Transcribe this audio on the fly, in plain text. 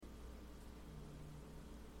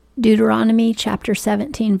Deuteronomy chapter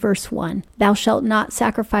 17, verse 1. Thou shalt not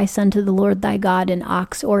sacrifice unto the Lord thy God an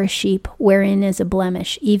ox or a sheep, wherein is a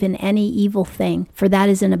blemish, even any evil thing, for that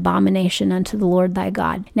is an abomination unto the Lord thy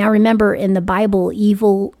God. Now remember, in the Bible,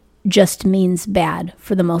 evil just means bad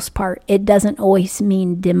for the most part. It doesn't always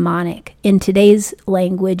mean demonic. In today's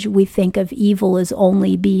language, we think of evil as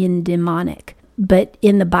only being demonic. But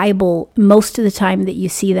in the Bible, most of the time that you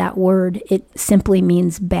see that word, it simply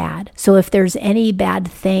means bad. So if there's any bad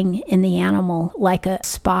thing in the animal, like a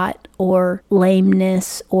spot or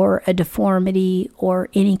lameness or a deformity or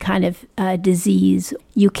any kind of disease,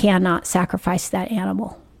 you cannot sacrifice that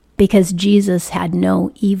animal because Jesus had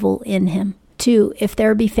no evil in him. 2, if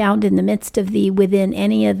there be found in the midst of thee within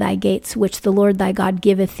any of thy gates, which the Lord thy God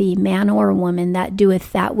giveth thee, man or woman, that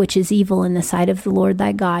doeth that which is evil in the sight of the Lord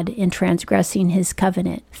thy God, in transgressing his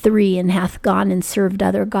covenant. 3, and hath gone and served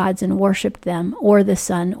other gods and worshipped them, or the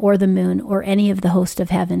sun, or the moon, or any of the host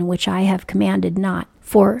of heaven, which I have commanded not.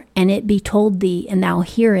 4, and it be told thee, and thou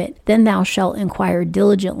hear it, then thou shalt inquire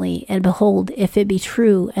diligently, and behold, if it be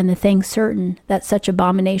true, and the thing certain, that such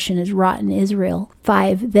abomination is wrought in Israel.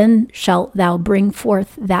 5, then shalt thou bring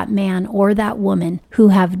forth that man or that woman who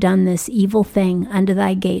have done this evil thing unto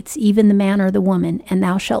thy gates, even the man or the woman, and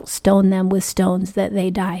thou shalt stone them with stones that they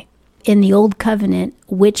die. In the Old Covenant,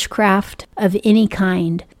 witchcraft of any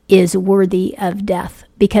kind is worthy of death,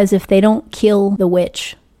 because if they don't kill the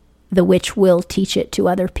witch will teach it to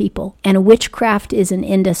other people. And witchcraft is an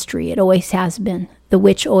industry. It always has been. The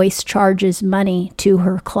witch always charges money to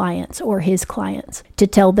her clients or his clients to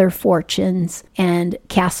tell their fortunes and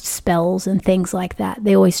cast spells and things like that.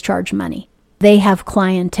 They always charge money. They have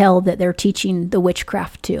clientele that they're teaching the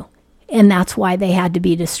witchcraft to. And that's why they had to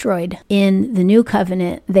be destroyed. In the new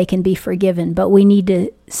covenant, they can be forgiven, but we need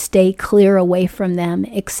to stay clear away from them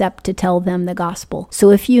except to tell them the gospel.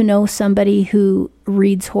 So if you know somebody who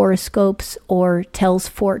reads horoscopes or tells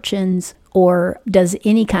fortunes or does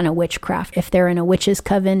any kind of witchcraft, if they're in a witch's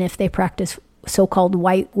coven, if they practice so-called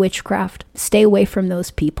white witchcraft, stay away from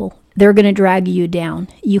those people. They're going to drag you down.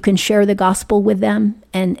 You can share the gospel with them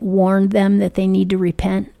and warn them that they need to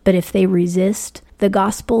repent, but if they resist the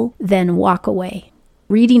gospel, then walk away.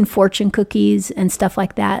 Reading fortune cookies and stuff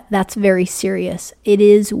like that, that's very serious. It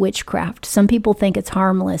is witchcraft. Some people think it's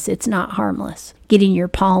harmless. It's not harmless. Getting your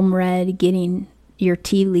palm read, getting your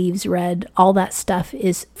tea leaves read, all that stuff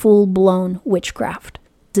is full-blown witchcraft.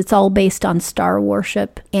 It's all based on star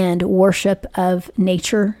worship and worship of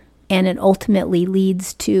nature, and it ultimately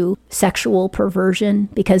leads to sexual perversion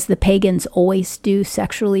because the pagans always do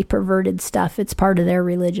sexually perverted stuff. It's part of their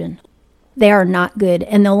religion. They are not good,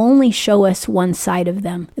 and they'll only show us one side of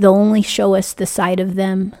them. They'll only show us the side of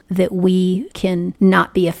them that we can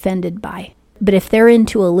not be offended by. But if they're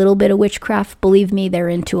into a little bit of witchcraft, believe me, they're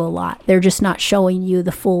into a lot. They're just not showing you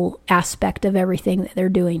the full aspect of everything that they're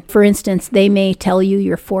doing. For instance, they may tell you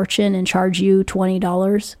your fortune and charge you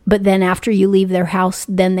 $20, but then after you leave their house,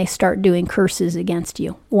 then they start doing curses against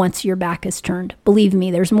you once your back is turned. Believe me,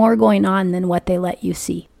 there's more going on than what they let you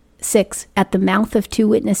see. 6, at the mouth of 2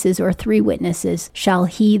 witnesses or 3 witnesses shall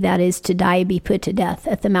he that is to die be put to death.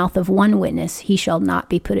 At the mouth of 1 witness he shall not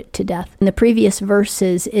be put to death. In the previous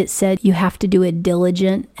verses, it said you have to do a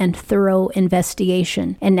diligent and thorough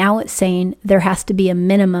investigation. And now it's saying there has to be a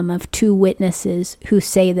minimum of 2 witnesses who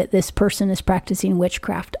say that this person is practicing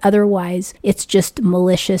witchcraft. Otherwise, it's just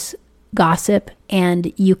malicious gossip,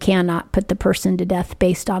 and you cannot put the person to death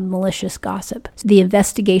based on malicious gossip. So the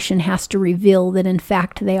investigation has to reveal that in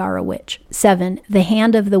fact they are a witch. 7, the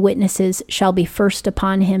hand of the witnesses shall be first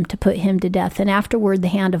upon him to put him to death, and afterward the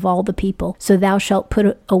hand of all the people. So thou shalt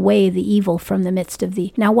put away the evil from the midst of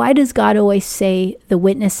thee. Now, why does God always say the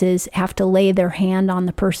witnesses have to lay their hand on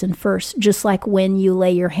the person first? Just like when you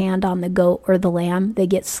lay your hand on the goat or the lamb, they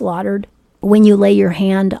get slaughtered. When you lay your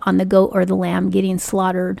hand on the goat or the lamb getting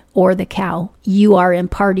slaughtered, or the cow, you are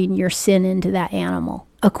imparting your sin into that animal,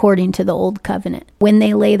 according to the Old Covenant. When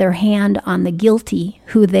they lay their hand on the guilty,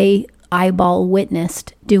 who they eyeball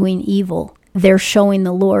witnessed doing evil, they're showing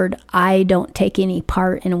the Lord, I don't take any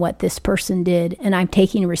part in what this person did, and I'm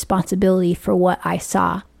taking responsibility for what I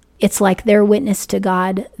saw. It's like their witness to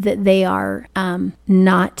God that they are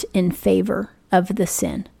not in favor of the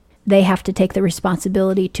sin. They have to take the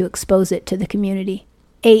responsibility to expose it to the community.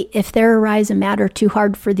 8, if there arise a matter too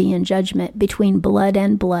hard for thee in judgment, between blood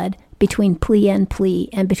and blood, between plea and plea,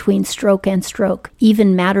 and between stroke and stroke,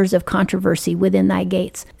 even matters of controversy within thy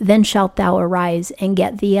gates, then shalt thou arise and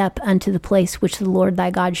get thee up unto the place which the Lord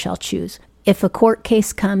thy God shall choose. If a court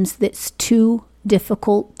case comes that's too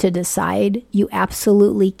difficult to decide, you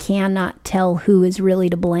absolutely cannot tell who is really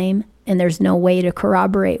to blame, and there's no way to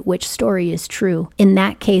corroborate which story is true. In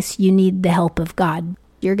that case, you need the help of God.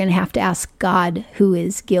 You're going to have to ask God who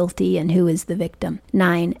is guilty and who is the victim.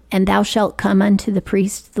 9, and thou shalt come unto the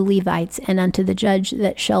priests, the Levites, and unto the judge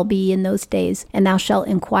that shall be in those days, and thou shalt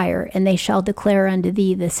inquire, and they shall declare unto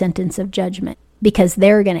thee the sentence of judgment. Because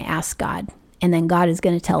they're going to ask God, and then God is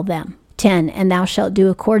going to tell them. 10, and thou shalt do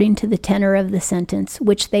according to the tenor of the sentence,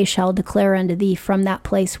 which they shall declare unto thee from that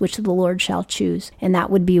place which the Lord shall choose. And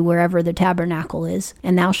that would be wherever the tabernacle is.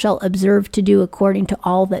 And thou shalt observe to do according to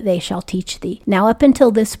all that they shall teach thee. Now up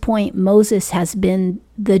until this point, Moses has been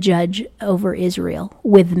the judge over Israel,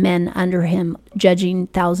 with men under him, judging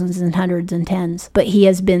thousands and hundreds and tens. But he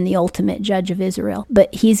has been the ultimate judge of Israel.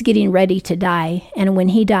 But he's getting ready to die, and when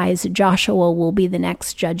he dies, Joshua will be the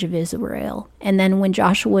next judge of Israel. And then when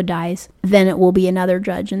Joshua dies, then it will be another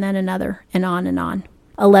judge, and then another, and on and on.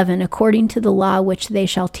 11, according to the law which they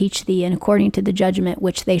shall teach thee, and according to the judgment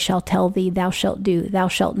which they shall tell thee, thou shalt do. Thou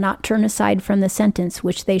shalt not turn aside from the sentence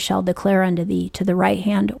which they shall declare unto thee, to the right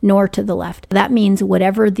hand nor to the left. That means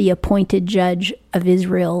whatever the appointed judge of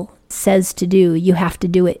Israel says to do, you have to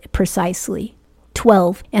do it precisely.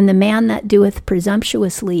 12, and the man that doeth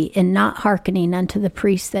presumptuously in not hearkening unto the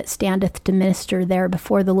priest that standeth to minister there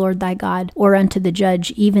before the Lord thy God, or unto the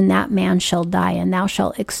judge, even that man shall die, and thou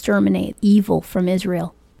shalt exterminate evil from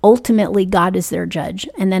Israel. Ultimately, God is their judge,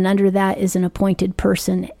 and then under that is an appointed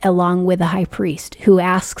person along with a high priest who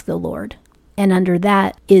asks the Lord. And under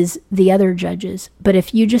that is the other judges. But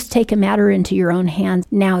if you just take a matter into your own hands,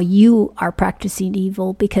 now you are practicing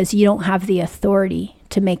evil because you don't have the authority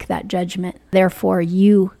to make that judgment. Therefore,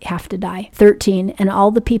 you have to die. 13, and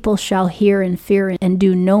all the people shall hear and fear and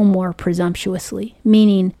do no more presumptuously.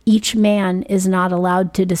 Meaning, each man is not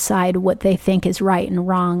allowed to decide what they think is right and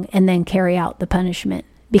wrong and then carry out the punishment.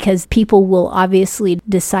 Because people will obviously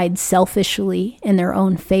decide selfishly in their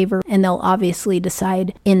own favor, and they'll obviously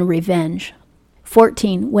decide in revenge.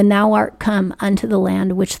 14, when thou art come unto the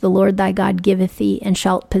land which the Lord thy God giveth thee, and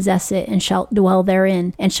shalt possess it, and shalt dwell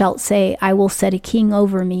therein, and shalt say, I will set a king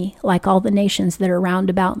over me, like all the nations that are round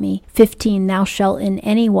about me. 15, thou shalt in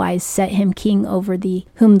any wise set him king over thee,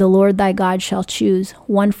 whom the Lord thy God shall choose.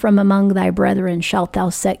 One from among thy brethren shalt thou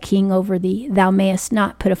set king over thee. Thou mayest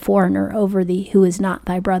not put a foreigner over thee, who is not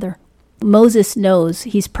thy brother. Moses knows,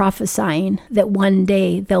 he's prophesying, that one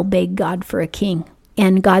day they'll beg God for a king.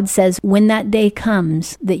 And God says, when that day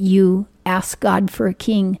comes that you ask God for a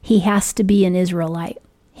king, he has to be an Israelite.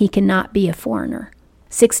 He cannot be a foreigner.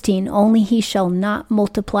 16, only he shall not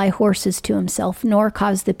multiply horses to himself, nor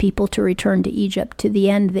cause the people to return to Egypt, to the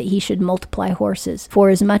end that he should multiply horses. For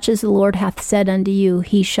as much as the Lord hath said unto you,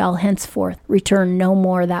 he shall henceforth return no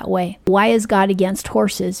more that way. Why is God against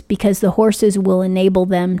horses? Because the horses will enable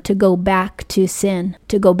them to go back to sin,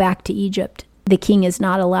 to go back to Egypt. The king is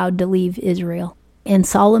not allowed to leave Israel. In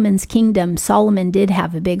Solomon's kingdom, Solomon did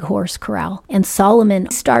have a big horse corral. And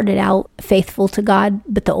Solomon started out faithful to God,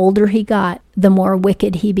 but the older he got, the more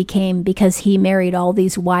wicked he became, because he married all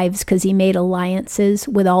these wives, because he made alliances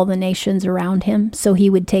with all the nations around him. So he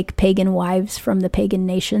would take pagan wives from the pagan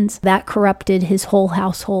nations. That corrupted his whole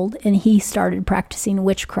household, and he started practicing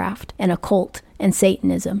witchcraft and occult and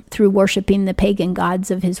Satanism through worshiping the pagan gods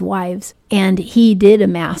of his wives. And he did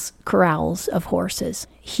amass corrals of horses,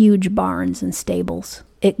 huge barns and stables.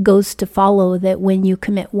 It goes to follow that when you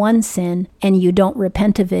commit one sin and you don't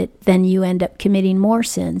repent of it, then you end up committing more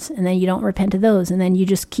sins, and then you don't repent of those, and then you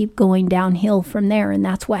just keep going downhill from there. And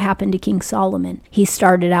that's what happened to King Solomon. He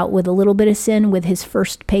started out with a little bit of sin with his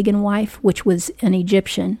first pagan wife, which was an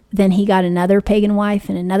Egyptian. Then he got another pagan wife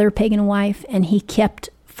and another pagan wife, and he kept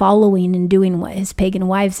following and doing what his pagan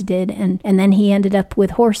wives did, and then he ended up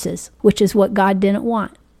with horses, which is what God didn't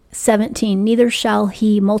want. 17, neither shall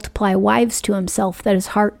he multiply wives to himself, that his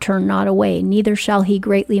heart turn not away, neither shall he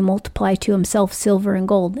greatly multiply to himself silver and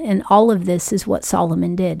gold. And all of this is what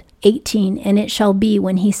Solomon did. 18, and it shall be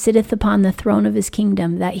when he sitteth upon the throne of his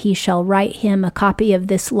kingdom, that he shall write him a copy of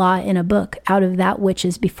this law in a book, out of that which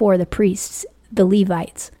is before the priests, the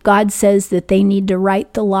Levites. God says that they need to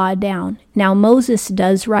write the law down. Now Moses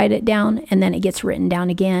does write it down, and then it gets written down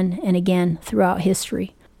again and again throughout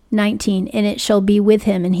history. 19, and it shall be with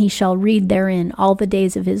him, and he shall read therein all the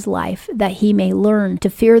days of his life, that he may learn to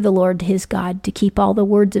fear the Lord his God, to keep all the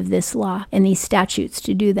words of this law and these statutes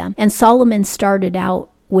to do them. And Solomon started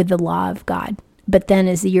out with the law of God. But then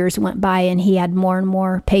as the years went by and he had more and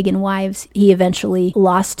more pagan wives, he eventually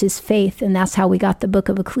lost his faith, and that's how we got the book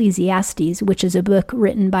of Ecclesiastes, which is a book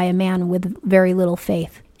written by a man with very little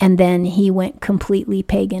faith. And then he went completely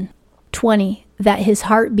pagan. 20, that his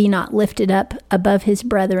heart be not lifted up above his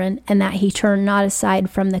brethren, and that he turn not aside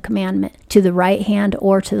from the commandment, to the right hand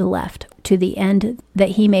or to the left, to the end that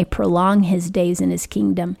he may prolong his days in his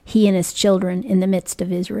kingdom, he and his children in the midst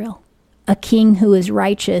of Israel. A king who is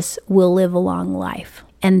righteous will live a long life.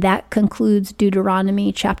 And that concludes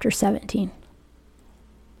Deuteronomy chapter 17.